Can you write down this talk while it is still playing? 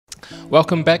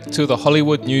Welcome back to the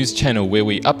Hollywood News channel, where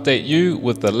we update you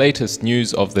with the latest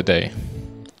news of the day.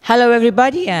 Hello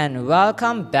everybody and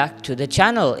welcome back to the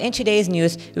channel. In today's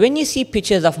news, when you see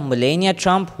pictures of Melania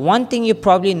Trump, one thing you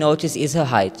probably notice is her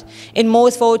height. In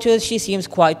most photos, she seems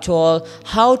quite tall.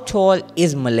 How tall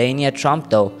is Melania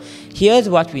Trump though? Here's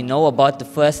what we know about the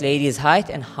First Lady's height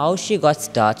and how she got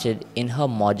started in her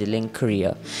modeling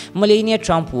career. Melania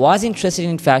Trump was interested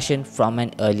in fashion from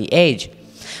an early age.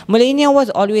 Melania was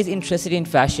always interested in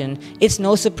fashion. It's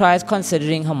no surprise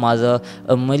considering her mother,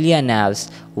 Amelia Navs,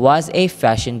 was a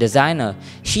fashion designer.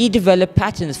 She developed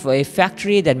patterns for a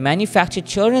factory that manufactured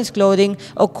children's clothing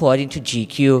according to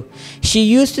GQ. She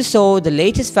used to sew the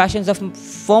latest fashions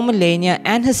for Melania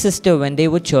and her sister when they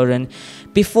were children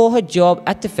before her job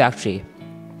at the factory.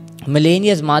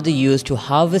 Melania's mother used to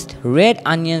harvest red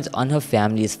onions on her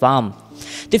family's farm.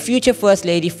 The future First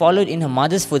Lady followed in her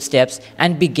mother's footsteps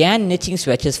and began knitting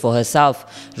sweaters for herself,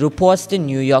 reports the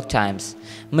New York Times.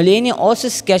 Melania also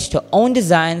sketched her own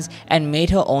designs and made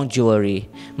her own jewelry.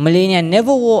 Melania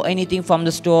never wore anything from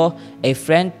the store, a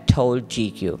friend told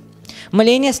GQ.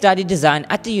 Melania studied design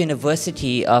at the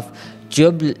University of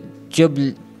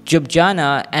Ljubljana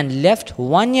and left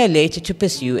 1 year later to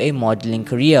pursue a modeling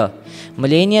career.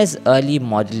 Melania's early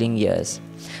modeling years.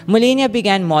 Melania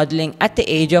began modeling at the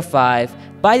age of 5.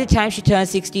 By the time she turned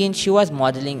 16, she was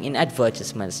modeling in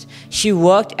advertisements. She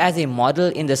worked as a model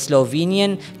in the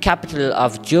Slovenian capital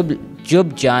of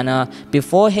Ljubljana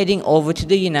before heading over to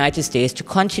the United States to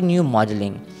continue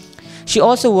modeling. She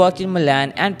also worked in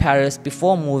Milan and Paris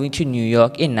before moving to New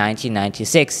York in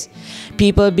 1996.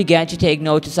 People began to take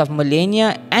notice of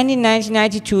Melania, and in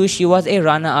 1992 she was a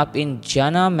runner-up in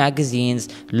Jana magazine's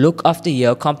Look of the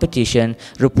Year competition,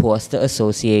 reports the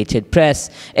Associated Press.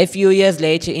 A few years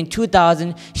later, in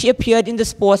 2000, she appeared in the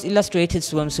Sports Illustrated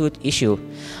swimsuit issue.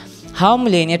 How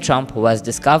Melania Trump was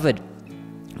discovered.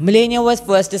 Melania was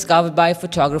first discovered by a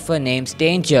photographer named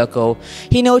Stan Jerko.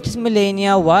 He noticed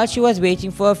Melania while she was waiting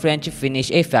for a friend to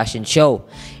finish a fashion show.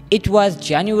 It was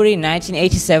January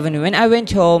 1987 when I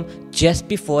went home just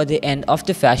before the end of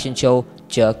the fashion show,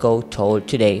 Jerko told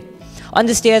Today. On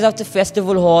the stairs of the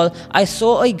festival hall, I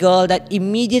saw a girl that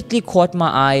immediately caught my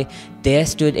eye. There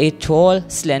stood a tall,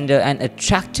 slender and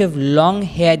attractive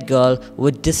long-haired girl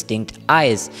with distinct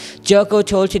eyes. Jerko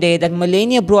told Today that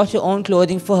Melania brought her own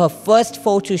clothing for her first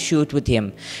photo shoot with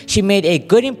him. She made a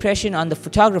good impression on the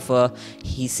photographer.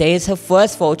 He says her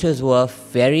first photos were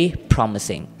very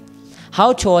promising.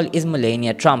 How tall is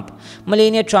Melania Trump?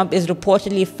 Melania Trump is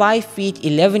reportedly 5 feet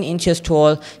 11 inches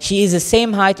tall. She is the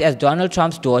same height as Donald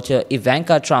Trump's daughter,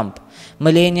 Ivanka Trump.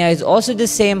 Melania is also the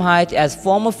same height as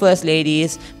former First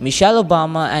Ladies Michelle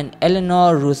Obama and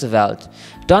Eleanor Roosevelt.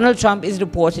 Donald Trump is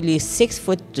reportedly 6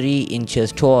 foot 3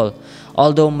 inches tall.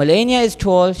 Although Melania is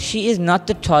tall, she is not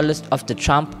the tallest of the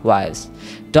Trump wives.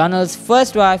 Donald's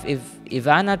first wife,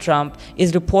 Ivana Trump,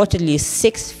 is reportedly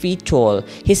 6 feet tall.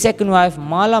 His second wife,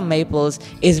 Marla Maples,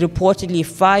 is reportedly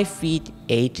 5 feet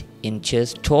 8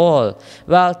 inches tall.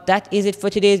 Well, that is it for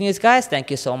today's news, guys.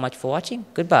 Thank you so much for watching.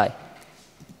 Goodbye.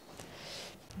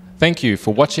 Thank you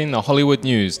for watching the Hollywood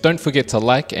News. Don't forget to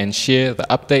like and share the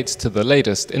updates to the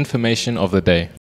latest information of the day.